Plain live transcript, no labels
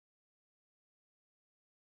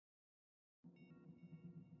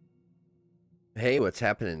Hey, what's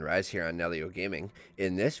happening? Rise here on Nalyo Gaming.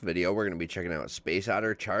 In this video, we're going to be checking out Space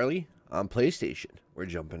Otter Charlie on PlayStation. We're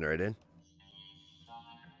jumping right in.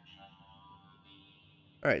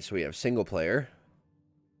 Alright, so we have single player,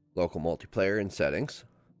 local multiplayer, and settings.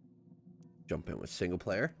 Jump in with single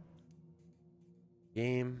player.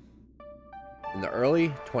 Game. In the early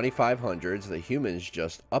 2500s, the humans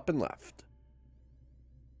just up and left.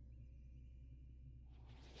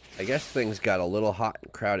 I guess things got a little hot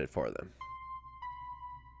and crowded for them.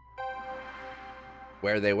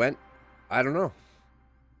 Where they went, I don't know.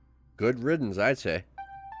 Good riddance, I'd say.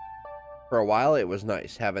 For a while, it was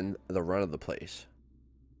nice having the run of the place.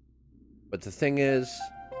 But the thing is,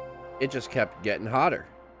 it just kept getting hotter.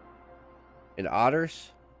 And otters,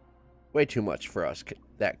 way too much for us,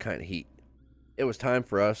 that kind of heat. It was time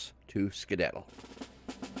for us to skedaddle.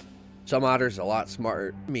 Some otters, a lot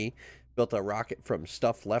smarter than me, built a rocket from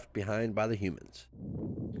stuff left behind by the humans.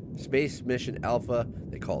 Space Mission Alpha,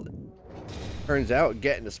 they called it. Turns out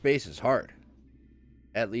getting to space is hard.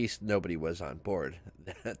 At least nobody was on board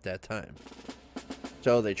at that time.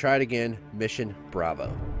 So they tried again, Mission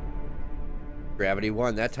Bravo. Gravity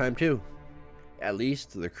won that time too. At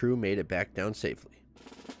least the crew made it back down safely.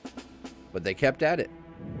 But they kept at it.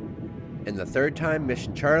 And the third time,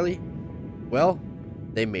 Mission Charlie, well,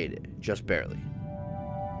 they made it, just barely.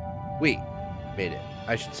 We made it,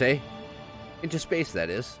 I should say. Into space,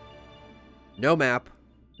 that is. No map,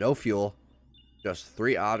 no fuel. Just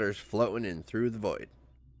 3 otters floating in through the void.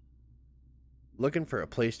 Looking for a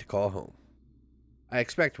place to call home. I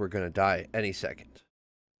expect we're going to die any second.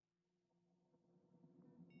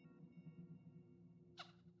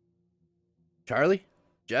 Charlie?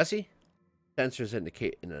 Jesse? Sensors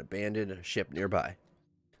indicate an abandoned ship nearby.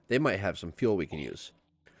 They might have some fuel we can use.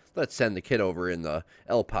 Let's send the kid over in the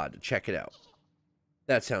L-Pod to check it out.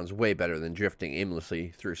 That sounds way better than drifting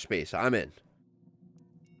aimlessly through space. I'm in.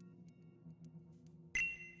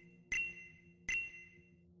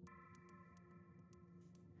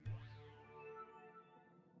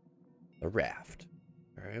 A raft.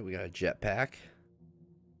 Alright, we got a jetpack.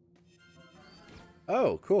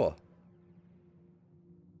 Oh, cool.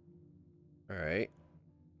 Alright.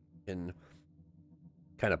 Can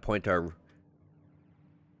kind of point our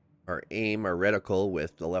aim, our reticle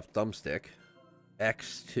with the left thumbstick.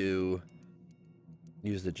 X to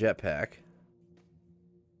use the jetpack.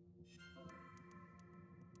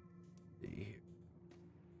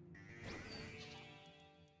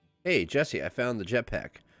 Hey, Jesse, I found the jetpack.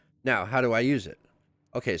 Now, how do I use it?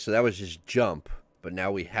 Okay, so that was just jump, but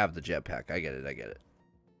now we have the jetpack. I get it.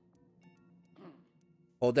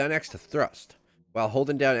 Hold down X to thrust. While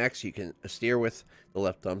holding down X, you can steer with the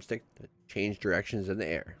left thumbstick to change directions in the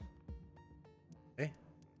air. Okay.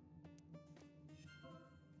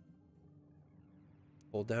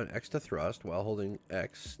 Hold down X to thrust. While holding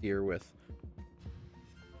X, steer with...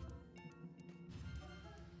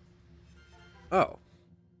 Oh,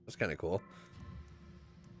 that's kind of cool.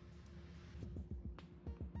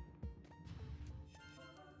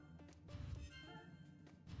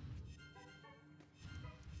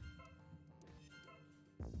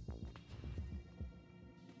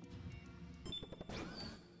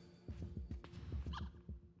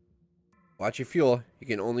 Watch your fuel. You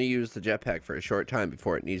can only use the jetpack for a short time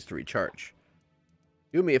before it needs to recharge.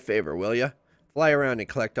 Do me a favor, will ya? Fly around and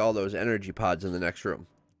collect all those energy pods in the next room.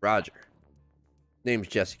 Roger. Name's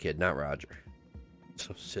Jesse Kid, not Roger.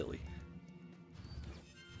 So silly.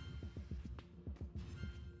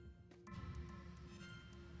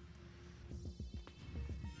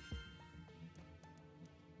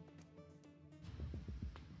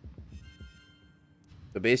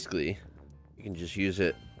 So basically, you can just use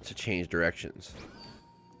it to change directions.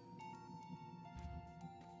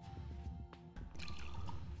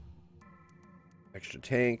 Extra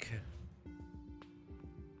tank.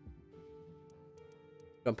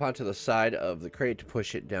 Jump onto the side of the crate to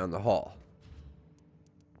push it down the hall.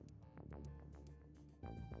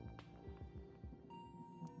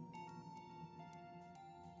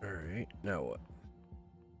 Alright, now what?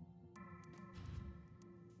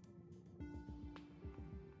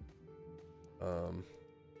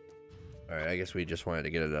 Alright, I guess we just wanted to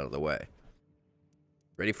get it out of the way.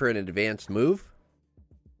 Ready for an advanced move?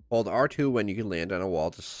 Hold R2 when you can land on a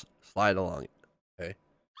wall to slide along it. Okay.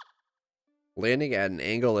 Landing at an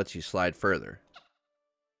angle lets you slide further.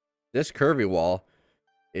 This curvy wall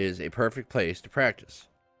is a perfect place to practice.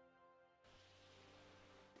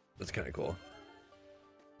 That's kind of cool.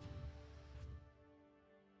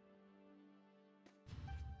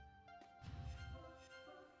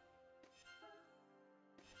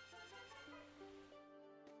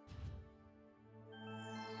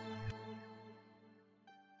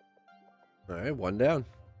 Alright, one down.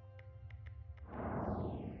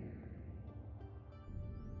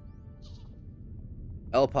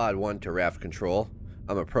 L-Pod 1 to raft control.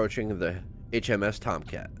 I'm approaching the HMS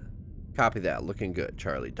Tomcat. Copy that. Looking good,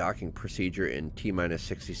 Charlie. Docking procedure in T-minus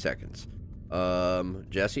 60 seconds.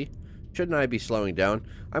 Jesse? Shouldn't I be slowing down?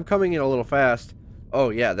 I'm coming in a little fast. Oh,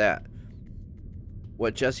 yeah, that.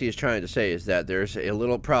 What Jesse is trying to say is that there's a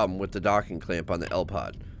little problem with the docking clamp on the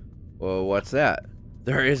L-Pod. Well, what's that?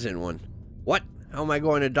 There isn't one. What? How am I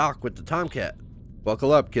going to dock with the Tomcat?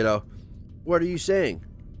 Buckle up, kiddo. What are you saying?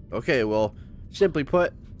 Okay, well, simply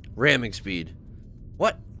put, ramming speed.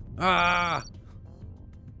 What? Ah!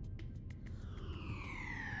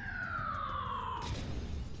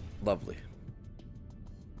 Lovely.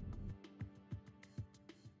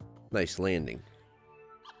 Nice landing.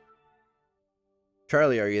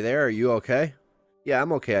 Charlie, are you there? Are you okay? Yeah,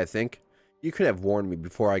 I'm okay, I think. You could have warned me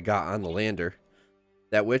before I got on the lander.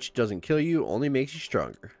 That witch doesn't kill you, only makes you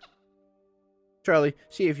stronger. Charlie,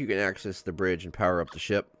 see if you can access the bridge and power up the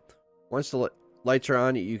ship. Once the lights are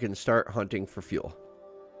on, you can start hunting for fuel.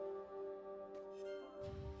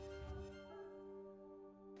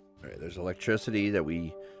 Alright, there's electricity that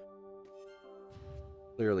we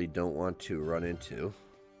clearly don't want to run into.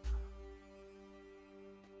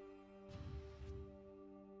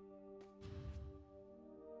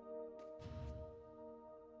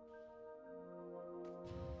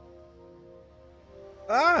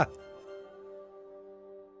 Ah!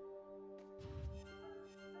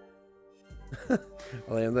 I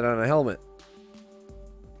landed on a helmet.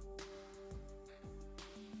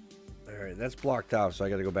 Alright, that's blocked off, so I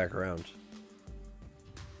gotta go back around.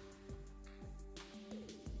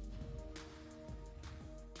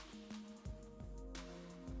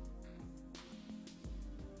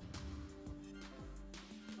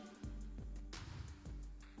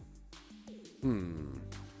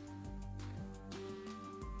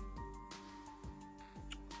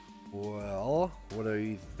 Well, what are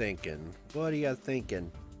you thinking? What are you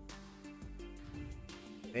thinking?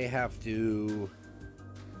 They have to...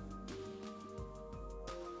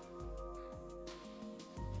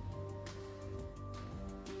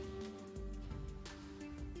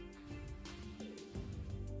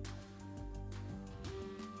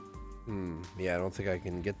 Yeah, I don't think I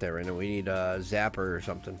can get there right now. We need a zapper or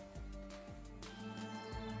something.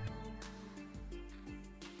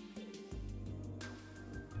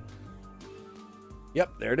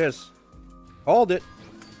 Yep, there it is. Called it.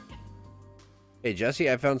 Hey, Jesse,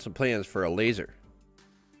 I found some plans for a laser.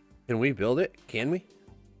 Can we build it? Can we?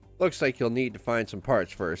 Looks like you'll need to find some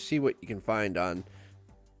parts first. See what you can find on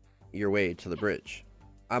your way to the bridge.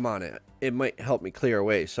 I'm on it. It might help me clear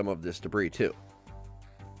away some of this debris, too.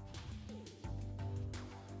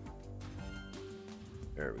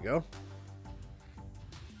 There we go.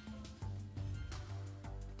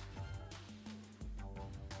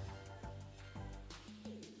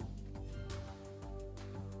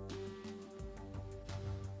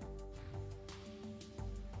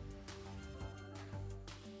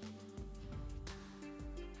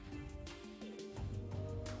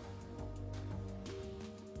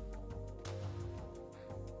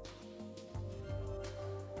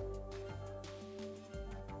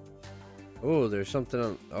 Oh, there's something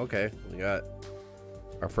on... Okay, we got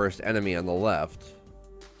our first enemy on the left.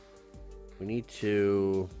 We need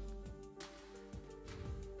to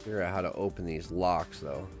figure out how to open these locks,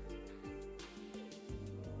 though.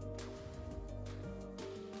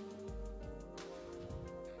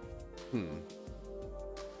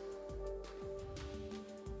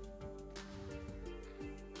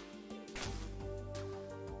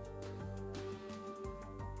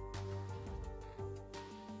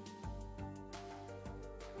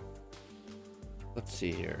 Let's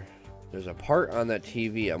see here. There's a part on that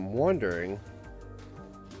TV. I'm wondering...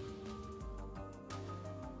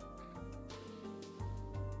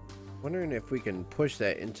 if we can push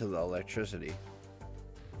that into the electricity.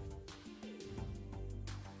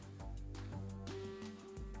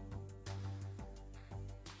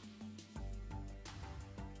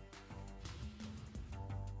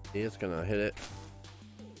 See, it's gonna hit it.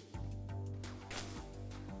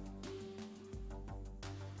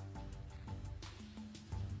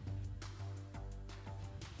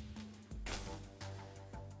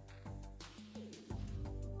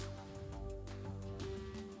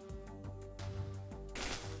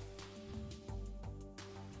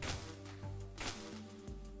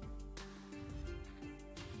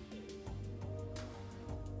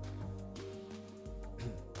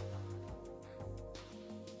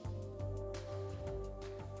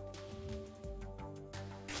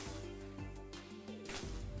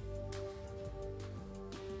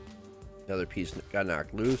 The other piece got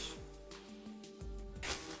knocked loose.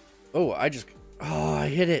 Oh, I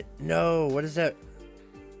hit it. No, what is that?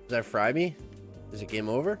 Does that fry me? Is it game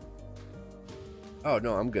over? Oh,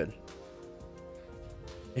 no, I'm good.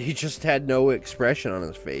 He just had no expression on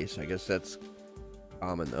his face. I guess that's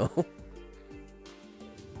common, though.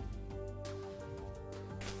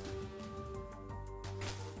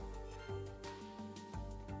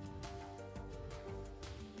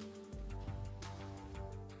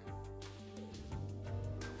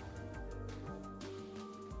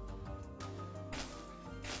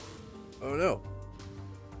 Oh, no.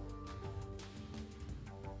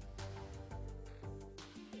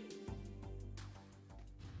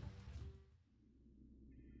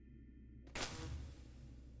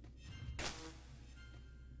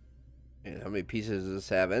 And how many pieces does this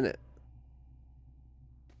have in it?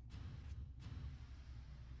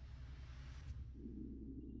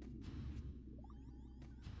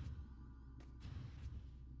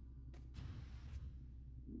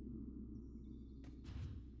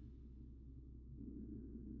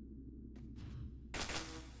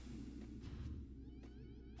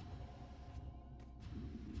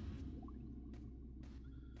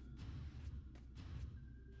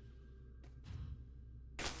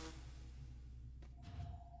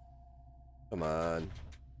 Come on.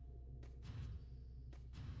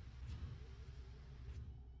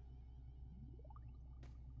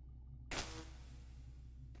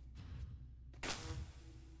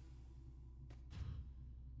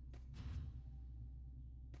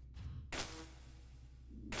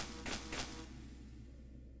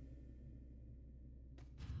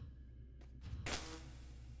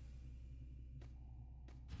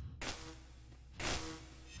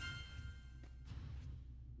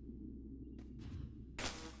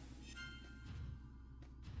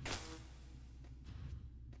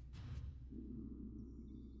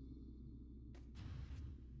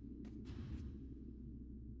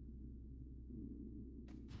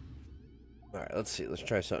 Alright, let's see. Let's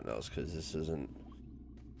try something else, because this isn't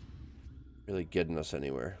really getting us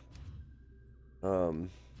anywhere. Can't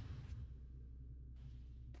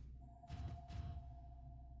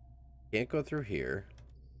go through here.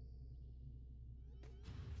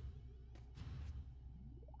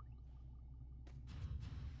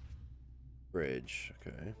 Bridge,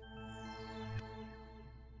 okay.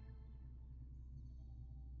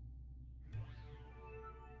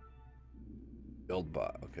 Build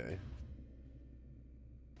bot, okay.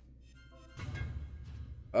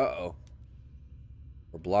 Uh-oh.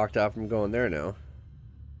 We're blocked out from going there now.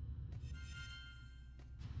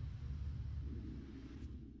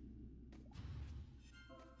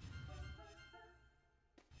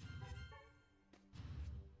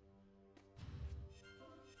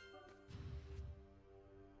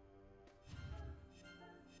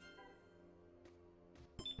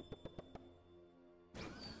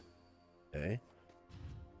 Okay.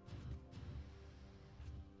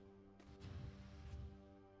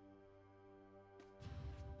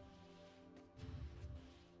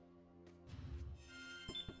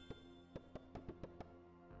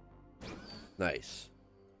 Nice.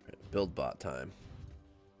 Build bot time.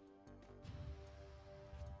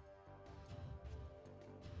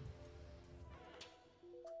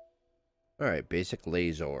 Alright, basic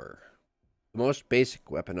laser. The most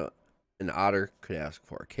basic weapon an otter could ask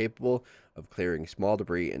for, capable of clearing small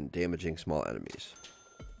debris and damaging small enemies.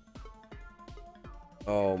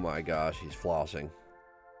 Oh my gosh, he's flossing.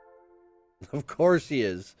 Of course he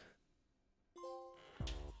is.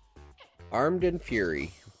 Armed in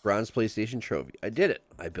Fury. Bronze PlayStation trophy. I did it.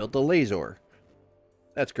 I built the laser.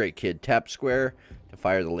 That's great, kid. Tap square to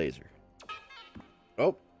fire the laser.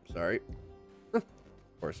 Oh, sorry. Of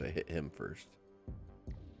course I hit him first.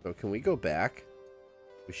 So can we go back?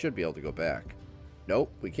 We should be able to go back.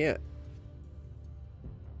 Nope, we can't.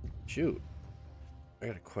 Shoot. I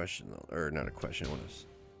got a question though. Or not a question. I want to...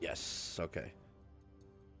 Yes, okay.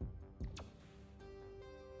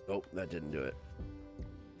 Nope, that didn't do it.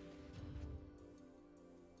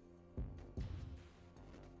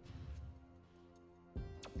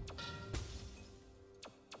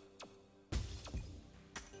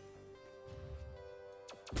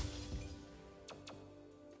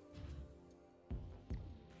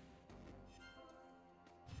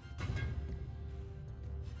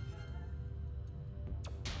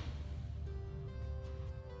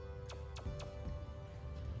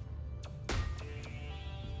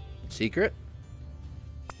 Secret?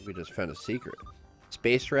 We just found a secret.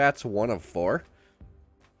 Space Rats 1 of 4.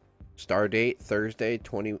 Star date Thursday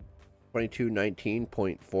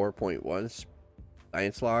 2219.4.1.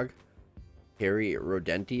 Science log. Harry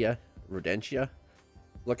Rodentia.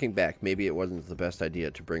 Looking back, maybe it wasn't the best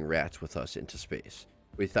idea to bring rats with us into space.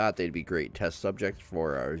 We thought they'd be great test subjects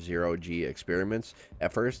for our zero-G experiments.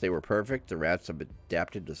 At first, they were perfect. The rats have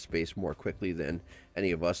adapted to space more quickly than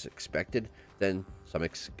any of us expected. Then some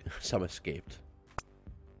escaped.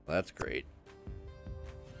 Well, that's great.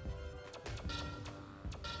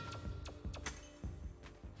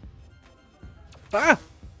 Ah!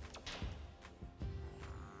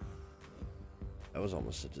 That was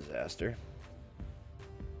almost a disaster.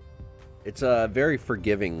 It's very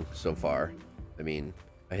forgiving so far. I mean,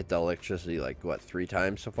 I hit the electricity like, what, 3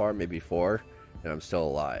 times so far? Maybe 4? And I'm still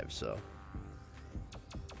alive, so.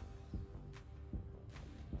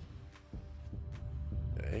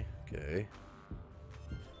 Okay, okay.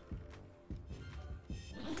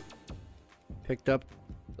 Picked up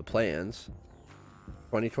the plans.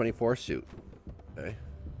 2024 suit. Okay.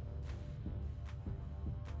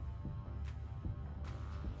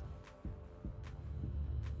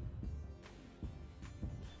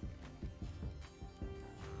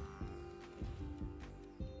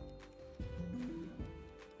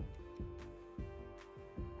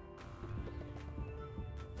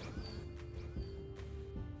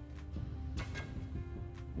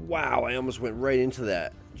 Wow, I almost went right into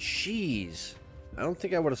that. Jeez. I don't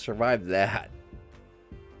think I would have survived that.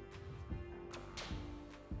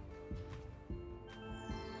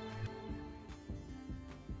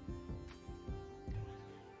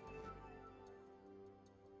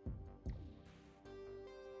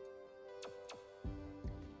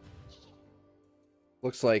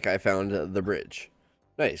 Looks like I found the bridge.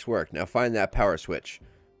 Nice work. Now find that power switch.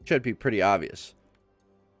 Should be pretty obvious.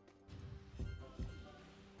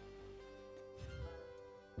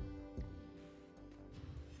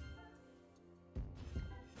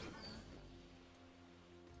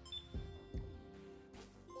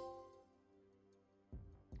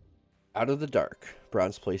 Out of the dark.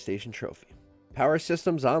 Bronze PlayStation trophy. Power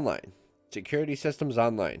systems online. Security systems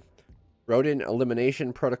online. Rodent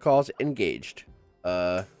elimination protocols engaged.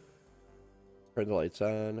 Turn the lights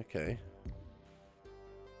on. Okay.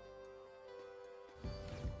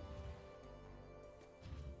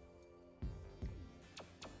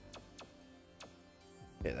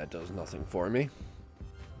 Okay, that does nothing for me.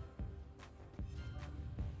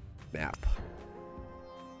 Map.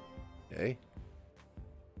 Okay.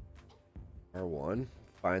 R1.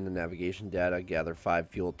 Find the navigation data, gather 5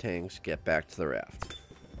 fuel tanks, get back to the raft.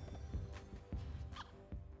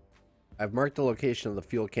 I've marked the location of the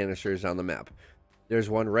fuel canisters on the map. There's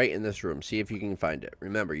one right in this room. See if you can find it.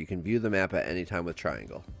 Remember, you can view the map at any time with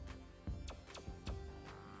triangle.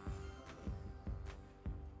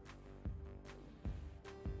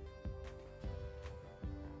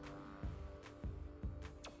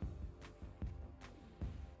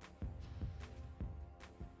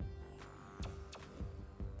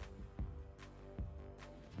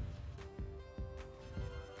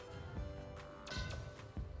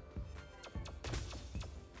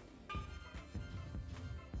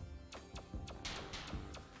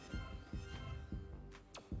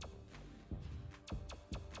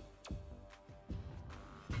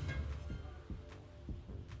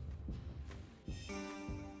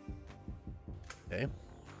 Okay.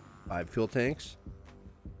 5 fuel tanks.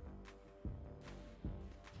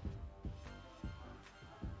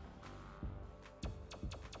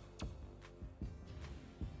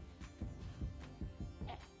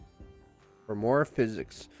 For more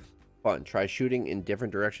physics fun, try shooting in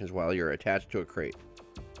different directions while you're attached to a crate.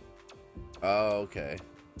 Oh, okay.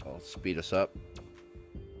 I'll speed us up.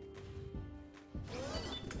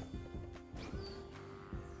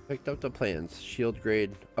 Picked up the plans. Shield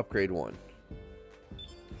grade, upgrade 1.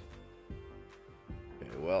 Okay,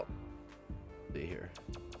 well, let's see here.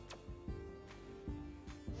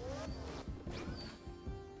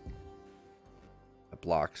 That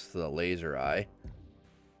blocks the laser eye.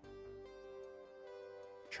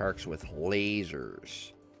 Sharks with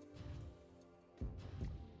lasers.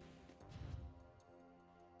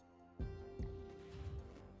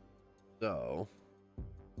 So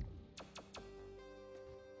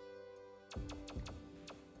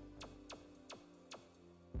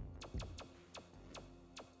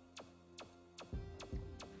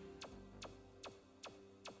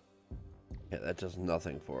yeah, that does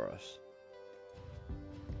nothing for us.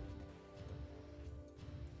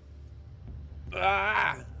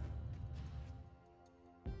 Ah!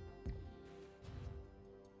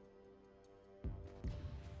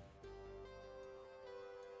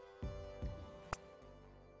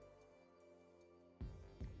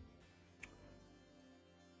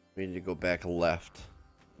 We need to go back left,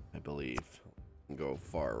 I believe, and go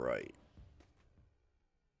far right.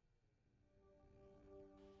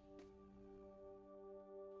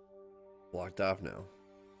 Blocked off now.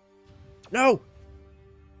 No!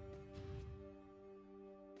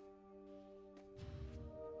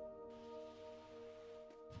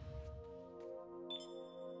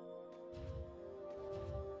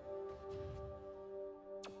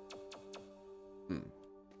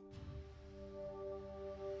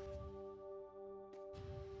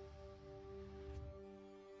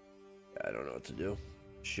 I don't know what to do.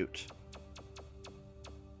 Shoot.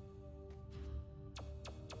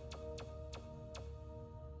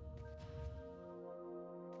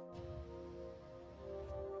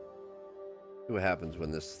 See what happens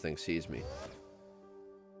when this thing sees me.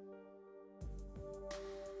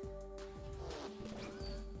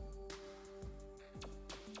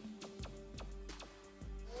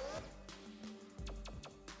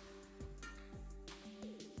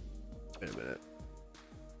 Wait a minute.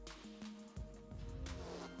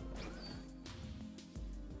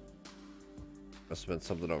 Must have been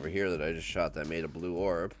something over here that I just shot that made a blue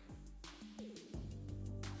orb.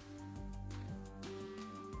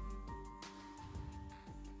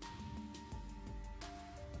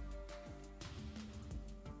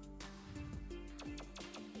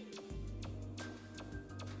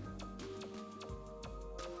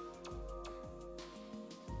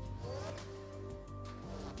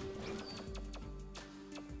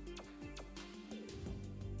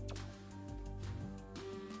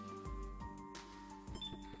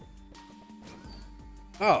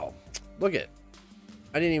 Oh, look it.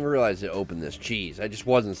 I didn't even realize it opened this cheese. I just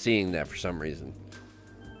wasn't seeing that for some reason.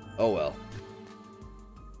 Oh well.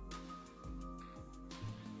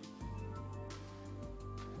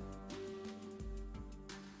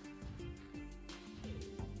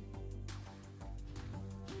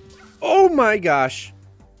 Oh my gosh.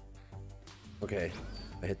 Okay,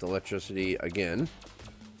 I hit the electricity again.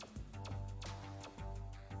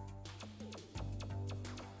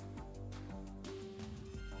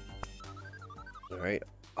 Alright,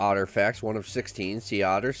 Otter Facts, 1 of 16. Sea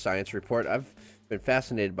Otter, Science Report. I've been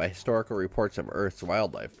fascinated by historical reports of Earth's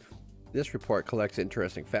wildlife. This report collects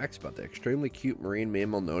interesting facts about the extremely cute marine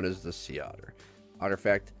mammal known as the sea otter. Otter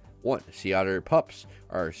Fact 1. Sea otter pups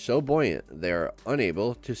are so buoyant they are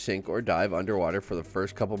unable to sink or dive underwater for the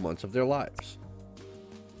first couple months of their lives.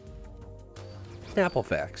 Apple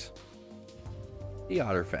Facts. The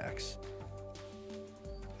Otter Facts.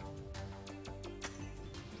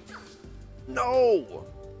 No!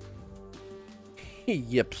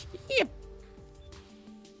 Yips. Yip.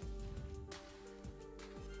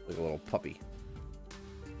 Like a little puppy.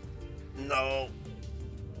 No!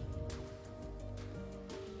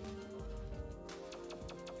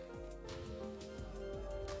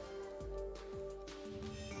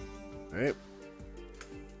 Alright.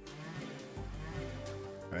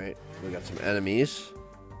 Alright, we got some enemies.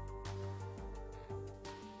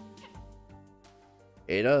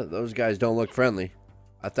 Ada, those guys don't look friendly.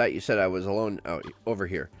 I thought you said I was alone out over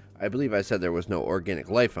here. I believe I said there was no organic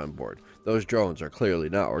life on board. Those drones are clearly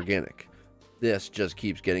not organic. This just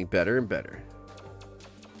keeps getting better and better.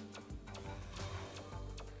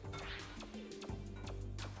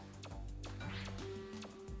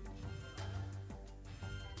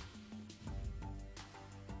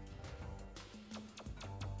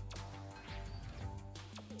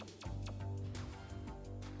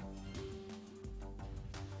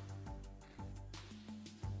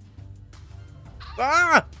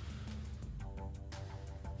 Ah!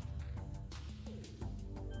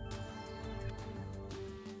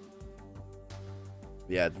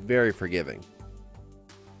 Yeah, it's very forgiving.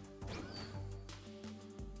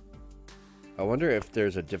 I wonder if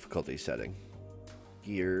there's a difficulty setting.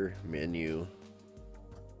 Gear, menu,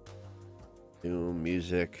 new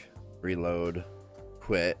music, reload,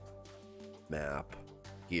 quit, map,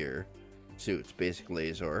 gear, suits, basic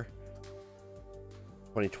laser,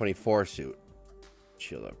 2024 suit.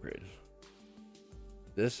 Shield upgrade.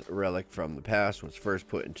 This relic from the past was first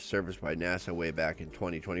put into service by NASA way back in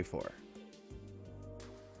 2024.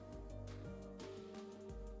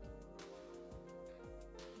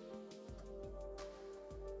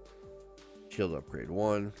 Shield upgrade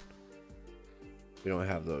 1. We don't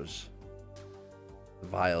have those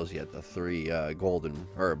vials yet, the 3 golden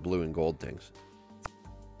or blue and gold things.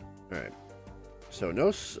 All right. So no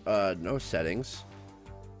settings.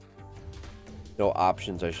 No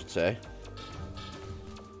options, I should say.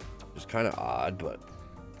 It's kind of odd, but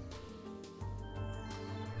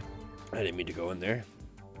I didn't mean to go in there.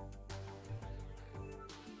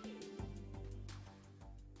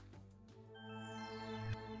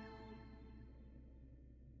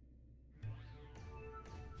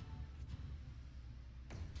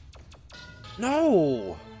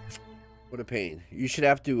 No! What a pain. You should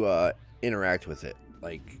have to interact with it.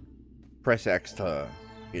 Like, press X to,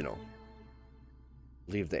 you know,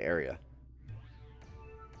 leave the area.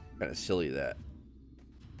 Kind of silly that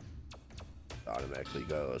it automatically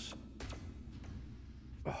goes.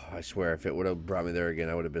 Oh, I swear, if it would have brought me there again,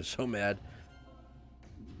 I would have been so mad.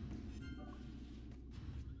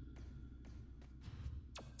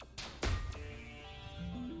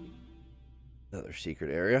 Another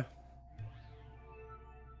secret area.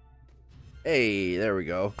 Hey, there we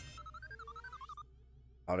go.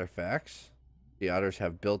 Artifacts. The otters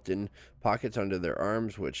have built-in pockets under their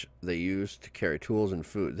arms, which they use to carry tools and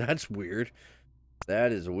food. That's weird.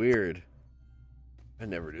 That is weird. I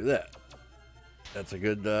never do that. That's a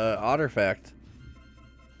good otter fact.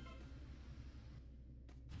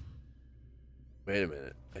 Wait a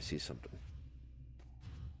minute. I see something.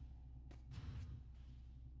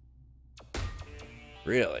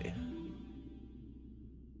 Really?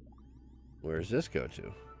 Where does this go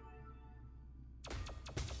to?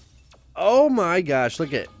 Oh my gosh,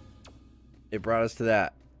 look at it. It brought us to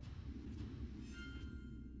that.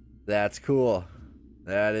 That's cool.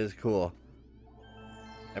 That is cool.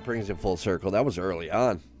 That brings it full circle. That was early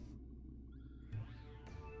on.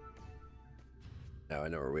 Now I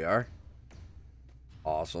know where we are.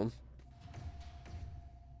 Awesome.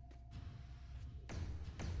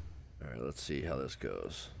 Alright, let's see how this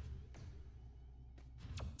goes.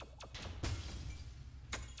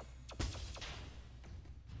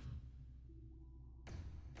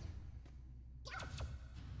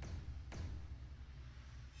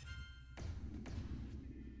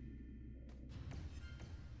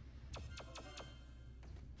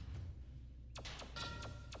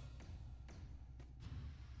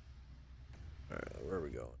 Alright, where are we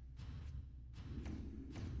going?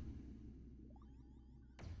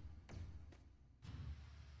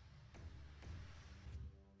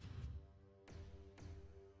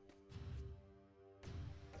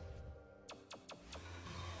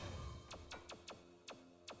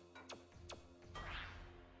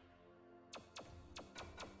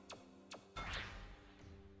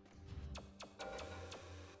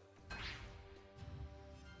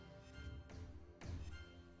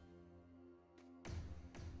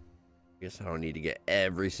 I guess I don't need to get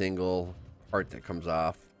every single part that comes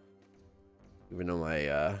off. Even though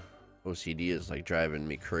my OCD is like driving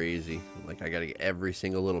me crazy. Like I gotta get every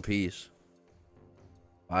single little piece.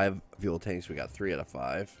 5 fuel tanks, we got 3 out of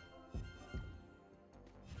 5.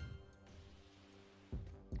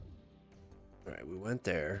 Alright, we went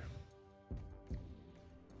there.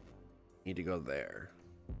 Need to go there.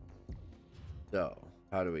 So,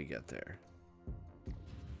 how do we get there?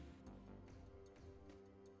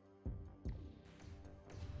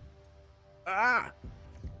 Ah!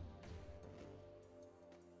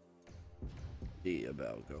 See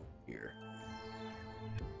about go here.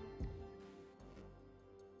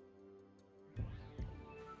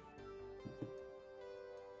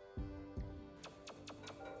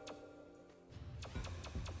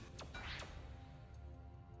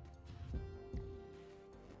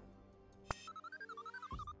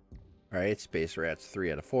 Alright, Space Rats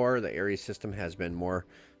 3 out of 4. The Ares system has been more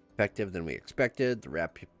effective than we expected. The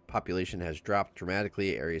rat population has dropped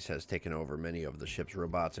dramatically. Ares has taken over many of the ship's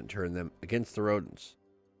robots and turned them against the rodents.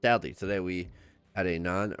 Sadly, today we had a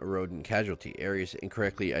non-rodent casualty. Ares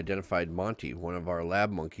incorrectly identified Monty, one of our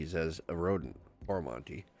lab monkeys, as a rodent. Poor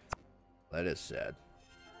Monty. That is sad.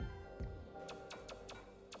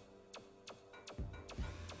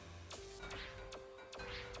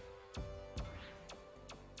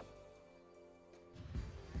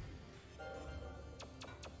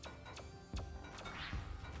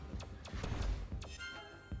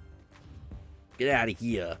 Get out of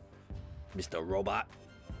here, Mr. Robot.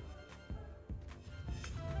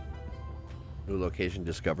 New location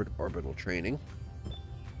discovered. Orbital training.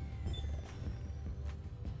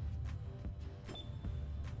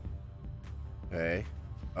 Okay.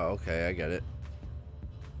 Oh, okay, I get it.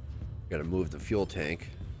 Gotta move the fuel tank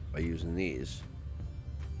by using these.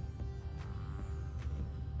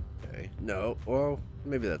 Okay. No. Well,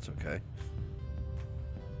 maybe that's okay.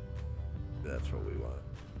 That's what we want.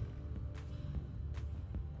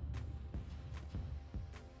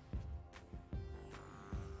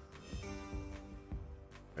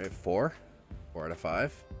 Alright, 4 out of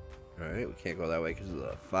 5. Alright, we can't go that way because of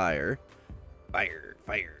the fire. Fire,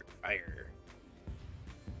 fire, fire.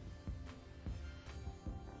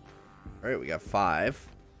 Alright, we got 5.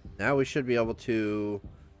 Now we should be able to...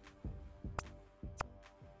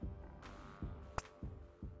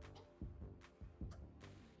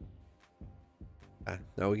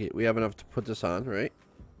 now we have enough to put this on, right?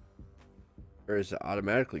 Or is it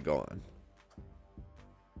automatically go on?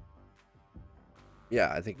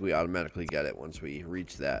 Yeah, I think we automatically get it once we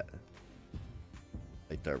reach that.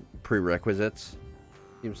 Like the prerequisites,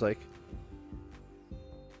 seems like.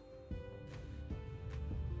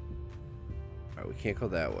 Alright, we can't go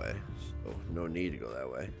that way, so no need to go that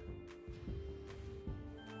way.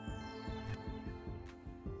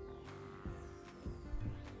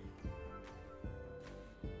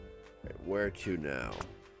 Right, where to now?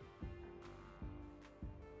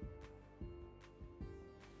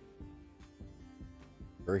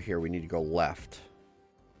 We're here, we need to go left.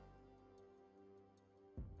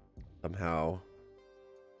 Somehow.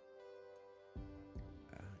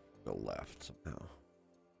 Go left somehow.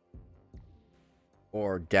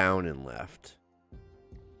 Or down and left.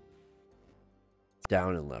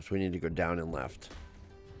 Down and left. We need to go down and left.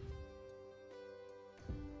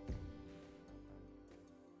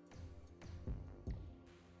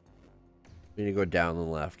 We need to go down and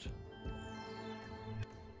left.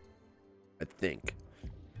 I think.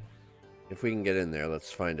 If we can get in there, let's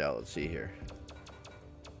find out. Let's see here.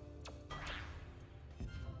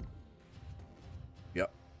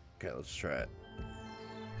 Yep. Okay, let's try it.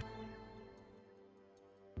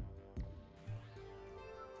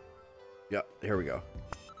 Yep, here we go.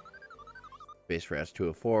 Base Rats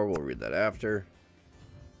 204, we'll read that after.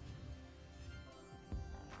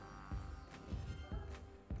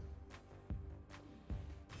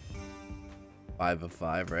 Five of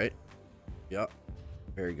 5, right? Yep.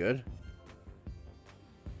 Very good.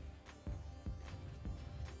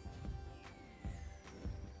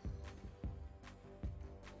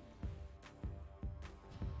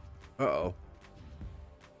 Uh-oh.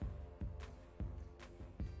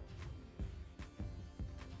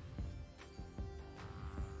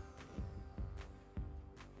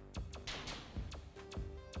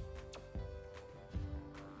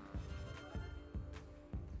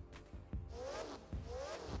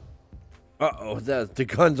 Uh-oh, the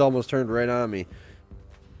gun's almost turned right on me.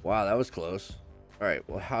 Wow, that was close. Alright,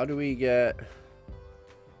 well, how do we get...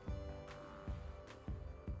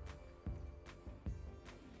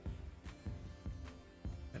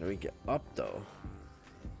 How do we get up, though?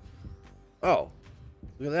 Oh,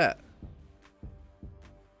 look at that.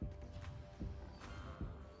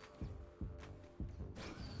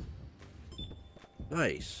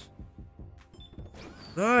 Nice.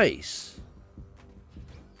 Nice.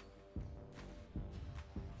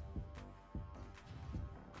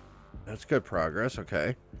 That's good progress,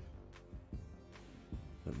 okay.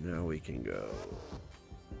 So now we can go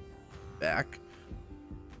back.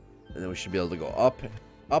 And then we should be able to go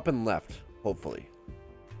up and left, hopefully.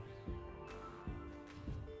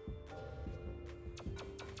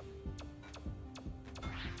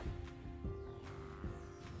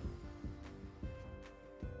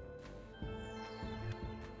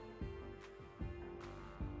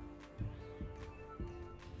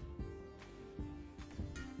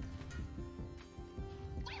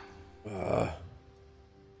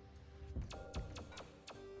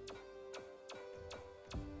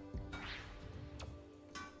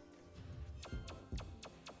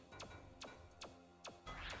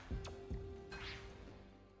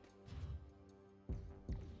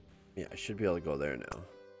 Yeah, I should be able to go there now.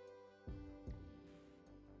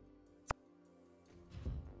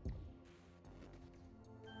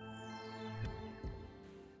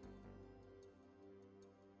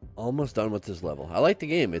 Almost done with this level. I like the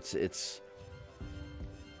game. It's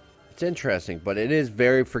interesting, but it is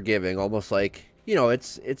very forgiving. Almost like, you know,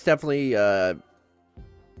 it's definitely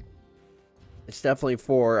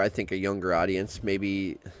for, I think, a younger audience.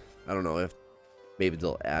 Maybe, I don't know if maybe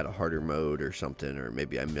they'll add a harder mode or something, or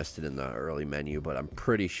maybe I missed it in the early menu, but I'm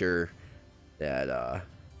pretty sure that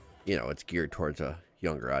you know, it's geared towards a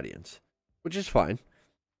younger audience, which is fine.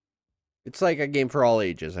 It's like a game for all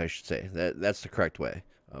ages, I should say. That's the correct way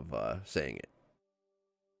of saying it.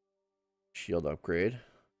 Shield upgrade.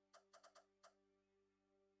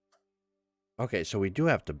 Okay, so we do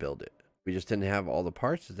have to build it. We just didn't have all the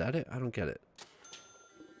parts. Is that it? I don't get it.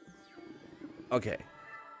 Okay.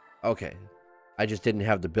 Okay. I just didn't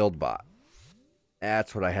have the build bot.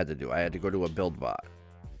 That's what I had to do. I had to go to a build bot.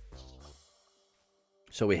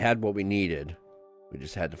 So we had what we needed. We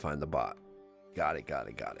just had to find the bot. Got it, got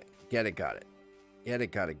it, got it. Get it, got it. Get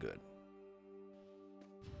it, got it, good.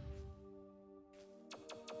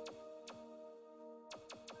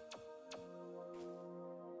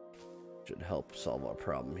 Should help solve our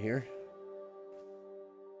problem here.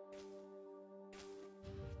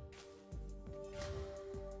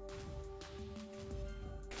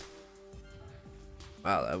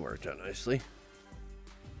 Wow, that worked out nicely.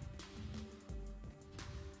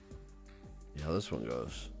 See how this one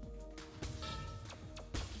goes.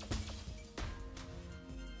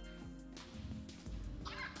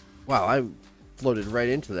 Wow, I floated right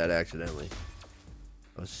into that accidentally.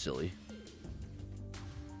 That was silly.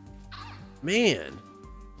 Man.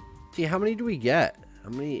 See, how many do we get?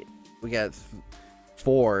 How many? We got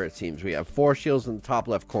 4, it seems. We have 4 shields in the top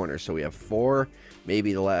left corner. So we have 4.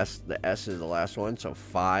 Maybe the S is the last one. So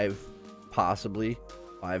 5, possibly.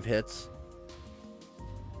 5 hits.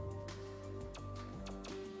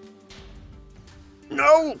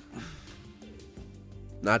 No!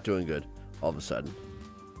 Not doing good all of a sudden.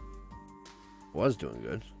 Was doing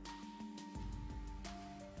good.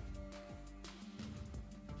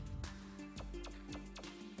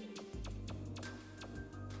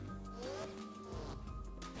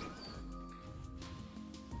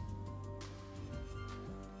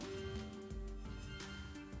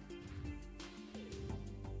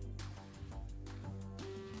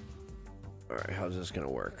 All right, how's this gonna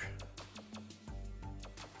work?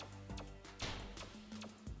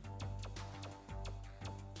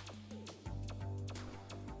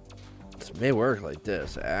 This may work like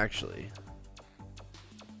this, actually.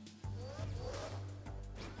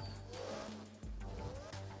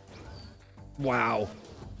 Wow.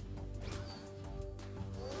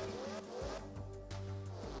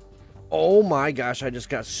 Oh my gosh, I just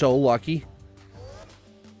got so lucky.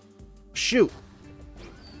 Shoot.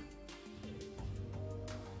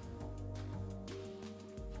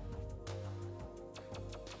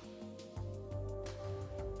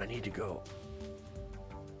 I need to go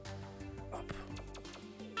up.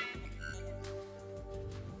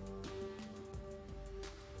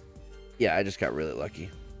 Yeah, I just got really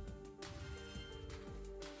lucky.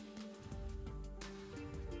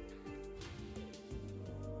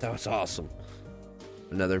 That was awesome.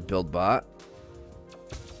 Another build bot.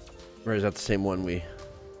 Or is that the same one we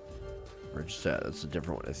were just at? That's a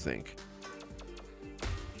different one, I think.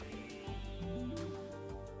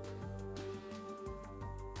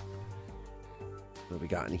 What have we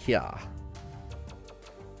got in here?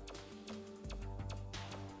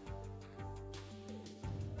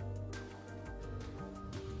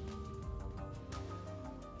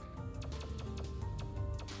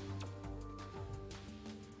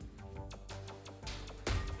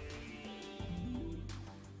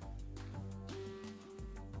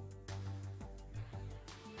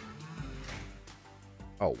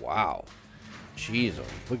 Oh, wow. Jeez,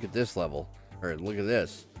 look at this level. Or look at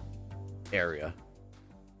this area.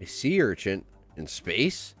 A sea urchin in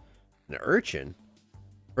space? An urchin?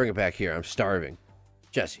 Bring it back here. I'm starving.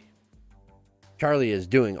 Jesse. Charlie is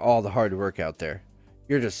doing all the hard work out there.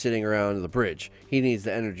 You're just sitting around the bridge. He needs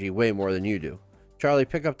the energy way more than you do. Charlie,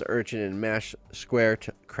 pick up the urchin and mash square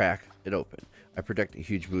to crack it open. I predict a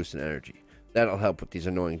huge boost in energy. That'll help with these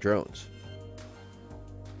annoying drones.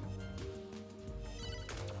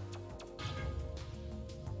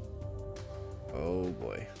 Oh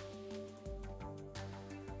boy.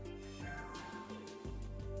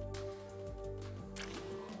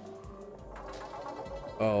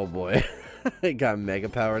 Oh boy. It got mega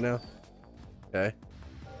power now. Okay.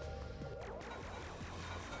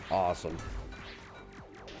 Awesome.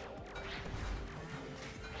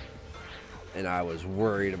 And I was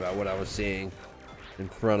worried about what I was seeing in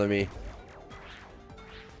front of me.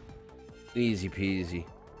 Easy peasy.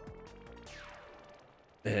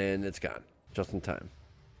 And it's gone. Just in time.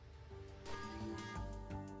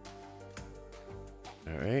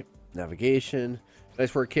 Alright. Navigation.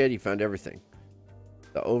 Nice work, kid. You found everything.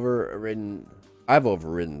 I've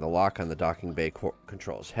overridden the lock on the docking bay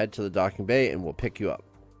controls. Head to the docking bay and we'll pick you up.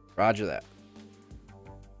 Roger that.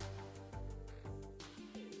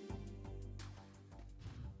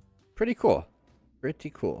 Pretty cool. Pretty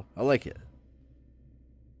cool. I like it.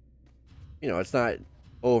 You know, it's not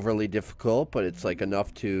overly difficult, but it's like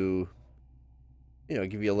enough to, you know,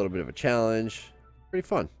 give you a little bit of a challenge. Pretty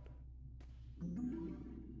fun.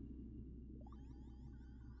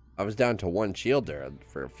 I was down to 1 shield there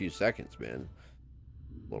for a few seconds, man.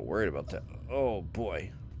 A little worried about that. Oh,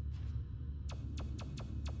 boy.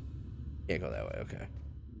 Can't go that way. Okay.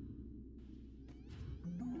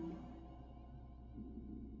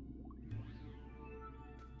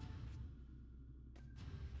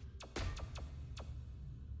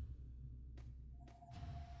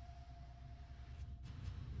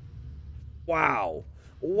 Wow.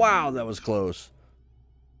 Wow, that was close.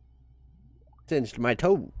 Cinched my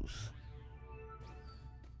toes.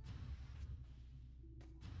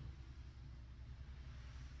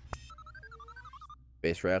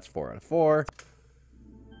 Space rats 4 out of 4.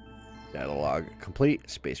 Data log complete.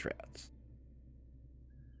 Space rats.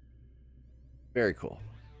 Very cool.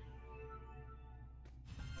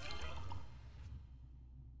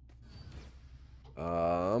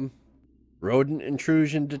 Rodent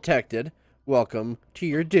intrusion detected. Welcome to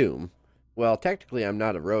your doom. Well, technically I'm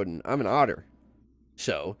not a rodent. I'm an otter.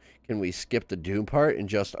 So, can we skip the doom part and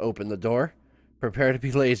just open the door? Prepare to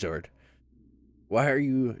be lasered. Why are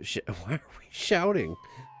we shouting?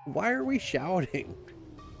 Why are we shouting?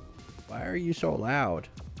 Why are you so loud?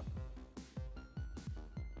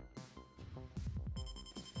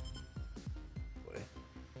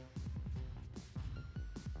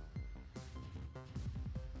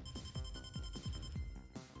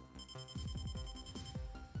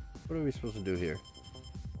 What are we supposed to do here?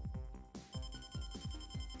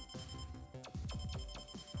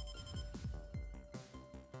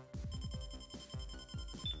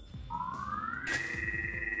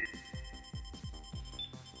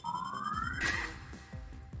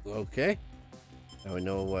 Okay. Now we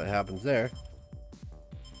know what happens there.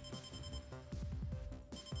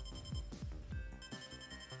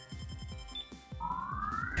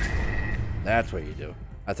 That's what you do.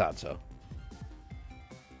 I thought so.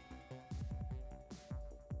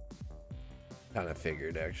 Kind of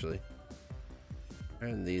figured, actually.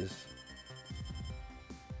 And these.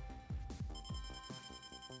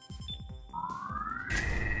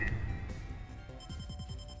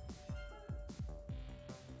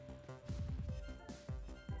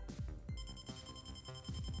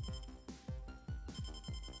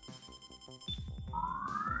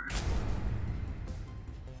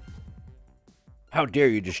 How dare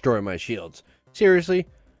you destroy my shields? Seriously?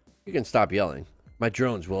 You can stop yelling. My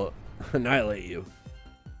drones will annihilate you.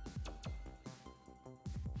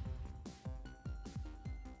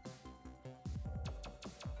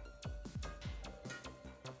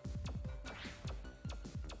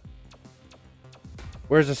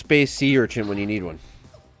 Where's a space sea urchin when you need one?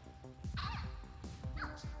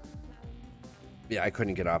 Yeah, I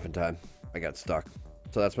couldn't get off in time. I got stuck.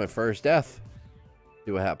 So that's my first death.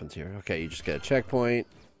 See what happens here. Okay, you just get a checkpoint.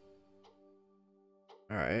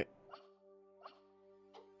 Alright.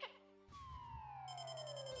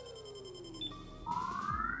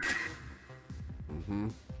 Mm-hmm.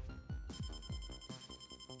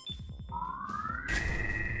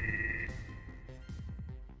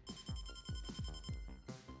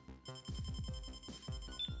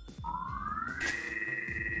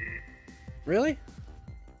 Really?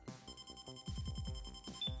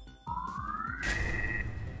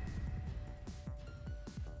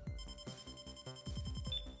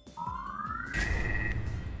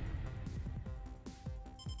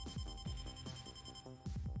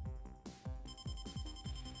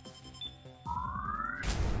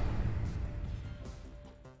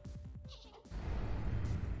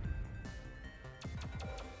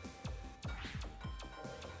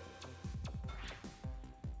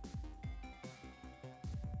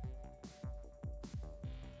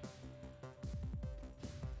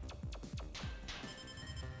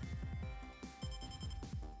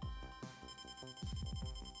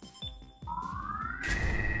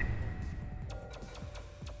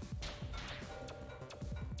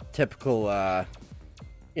 Typical,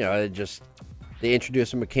 you know, they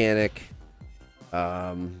introduce a mechanic, you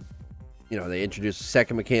know, they introduce a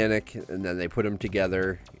second mechanic, and then they put them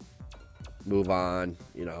together, move on,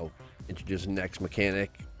 you know, introduce the next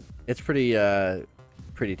mechanic. It's pretty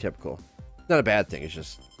typical. Not a bad thing, it's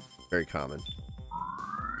just very common.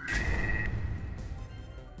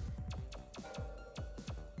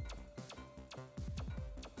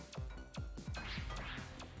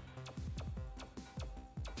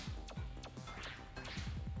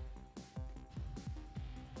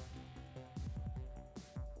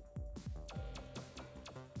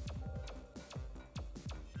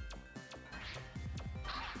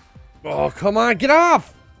 Oh, come on, get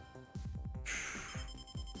off!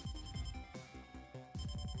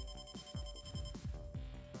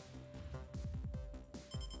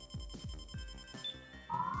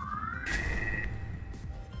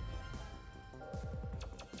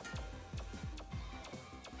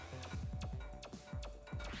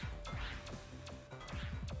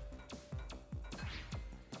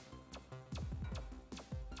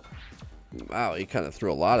 Wow, he kind of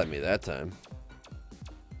threw a lot at me that time.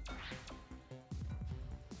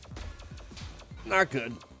 Not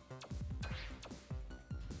good.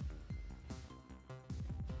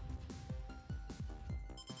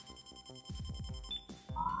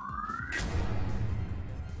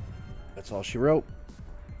 That's all she wrote.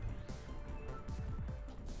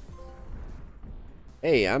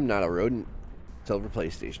 Hey, I'm not a rodent. Silver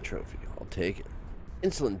PlayStation trophy. I'll take it.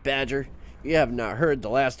 Insolent badger. You have not heard the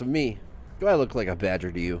last of me. Do I look like a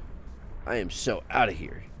badger to you? I am so out of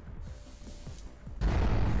here.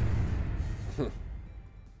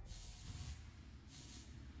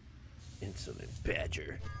 Excellent,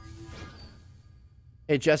 Badger.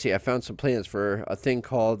 Hey, Jesse, I found some plans for a thing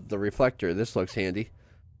called the Reflector. This looks handy.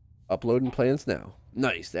 Uploading plans now.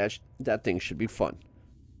 Nice, that thing should be fun.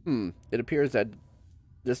 It appears that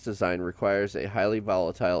this design requires a highly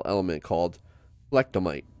volatile element called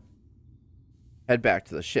flectomite. Head back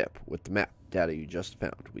to the ship with the map data you just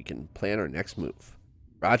found. We can plan our next move.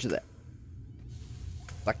 Roger that.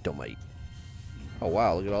 Flectomite. Oh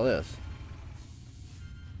wow, look at all this.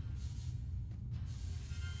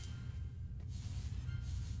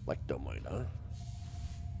 Flectomite, huh?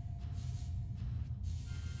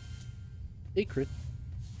 Secret.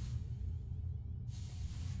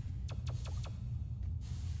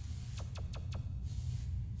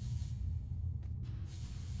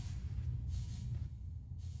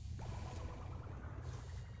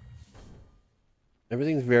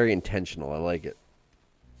 Everything's very intentional. I like it.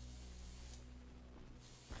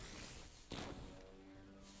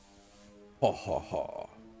 Ha ha ha.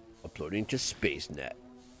 Uploading to SpaceNet.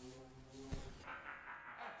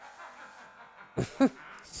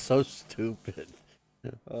 So stupid.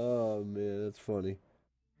 Oh man, that's funny.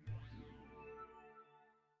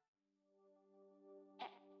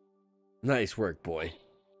 Nice work, boy.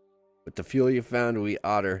 With the fuel you found, we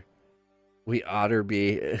oughter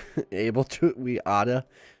be able to,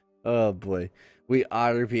 oh boy. We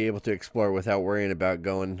oughter be able to explore without worrying about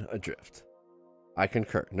going adrift. I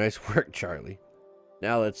concur. Nice work, Charlie.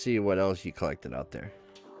 Now let's see what else you collected out there.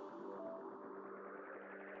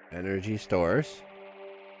 Energy stores.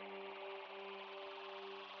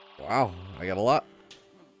 Wow, I got a lot.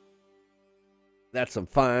 That's some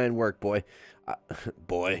fine work, boy.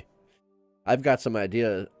 Boy. I've got some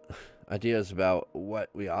ideas about what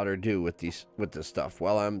we ought to do with this stuff.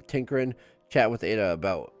 While I'm tinkering, chat with Ada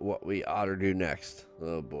about what we ought to do next.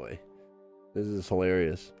 Oh boy. This is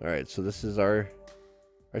hilarious. Alright, so this is our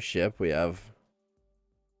ship. We have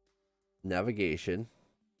navigation.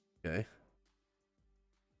 Okay.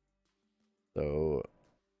 So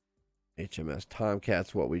HMS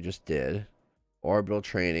Tomcat's what we just did. Orbital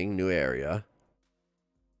training, new area.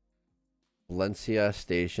 Valencia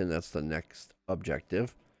Station, that's the next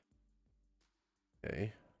objective.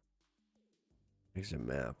 Okay. Exit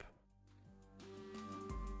map.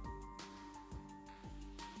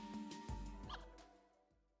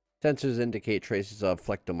 Sensors indicate traces of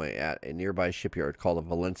flectomite at a nearby shipyard called the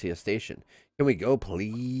Valencia Station. Can we go,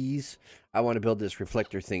 please? I want to build this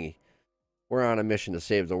reflector thingy. We're on a mission to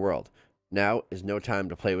save the world. Now is no time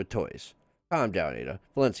to play with toys. Calm down, Ada.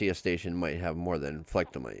 Valencia Station might have more than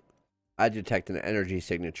flectomite. I detect an energy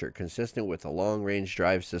signature consistent with a long-range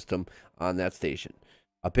drive system on that station.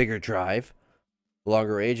 A bigger drive,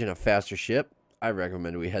 longer range, and a faster ship? I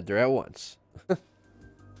recommend we head there at once.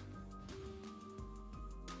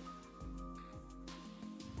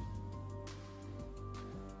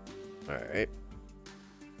 Alright.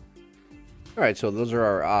 Alright, so those are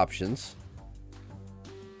our options.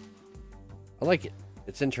 I like it.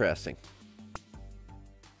 It's interesting.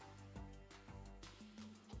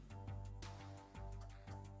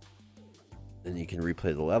 And you can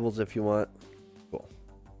replay the levels if you want. Cool.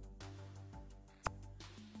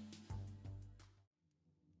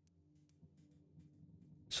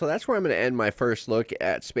 So that's where I'm going to end my first look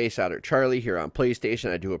at Space Otter Charlie here on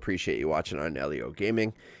PlayStation. I do appreciate you watching on Nalyo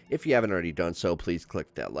Gaming. If you haven't already done so, please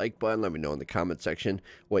click that like button. Let me know in the comment section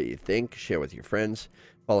what you think. Share with your friends.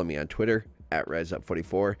 Follow me on Twitter at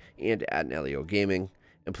RiseUp44 and at Nalyo Gaming.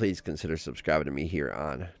 And please consider subscribing to me here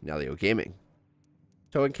on Nalyo Gaming.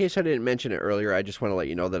 So in case I didn't mention it earlier, I just want to let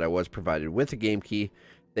you know that I was provided with a game key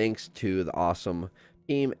thanks to the awesome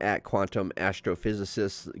team at Quantum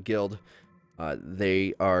Astrophysicists Guild.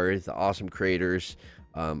 They are the awesome creators.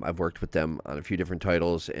 I've worked with them on a few different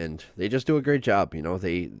titles, and they just do a great job. You know,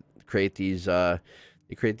 they create these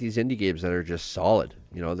indie games that are just solid.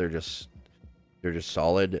 You know, they're just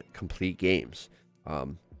solid, complete games.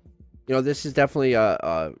 You know, this is definitely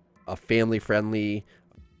a family-friendly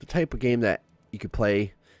type of game that you could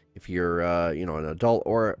play if you're you know, an adult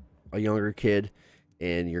or a younger kid,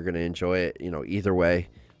 and you're gonna enjoy it, you know, either way.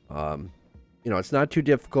 You know, it's not too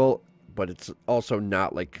difficult, but it's also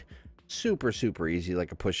not like super easy,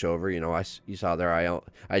 like a pushover. You know, you saw there,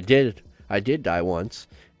 I did die once,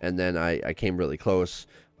 and then I came really close,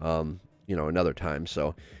 you know, another time.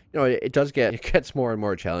 So, you know, it gets more and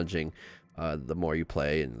more challenging the more you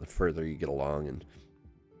play and the further you get along, and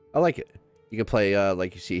I like it. You can play,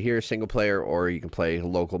 like you see here, single player, or you can play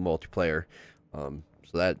local multiplayer. So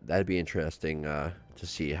that'd be interesting to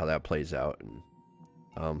see how that plays out.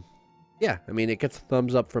 And yeah, I mean, it gets a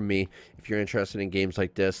thumbs up from me. If you're interested in games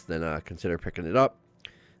like this, then consider picking it up.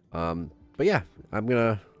 But yeah, I'm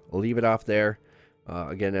gonna we'll leave it off there.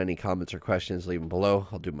 Again, any comments or questions, leave them below.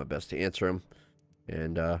 I'll do my best to answer them.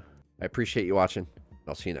 And I appreciate you watching.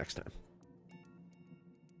 I'll see you next time.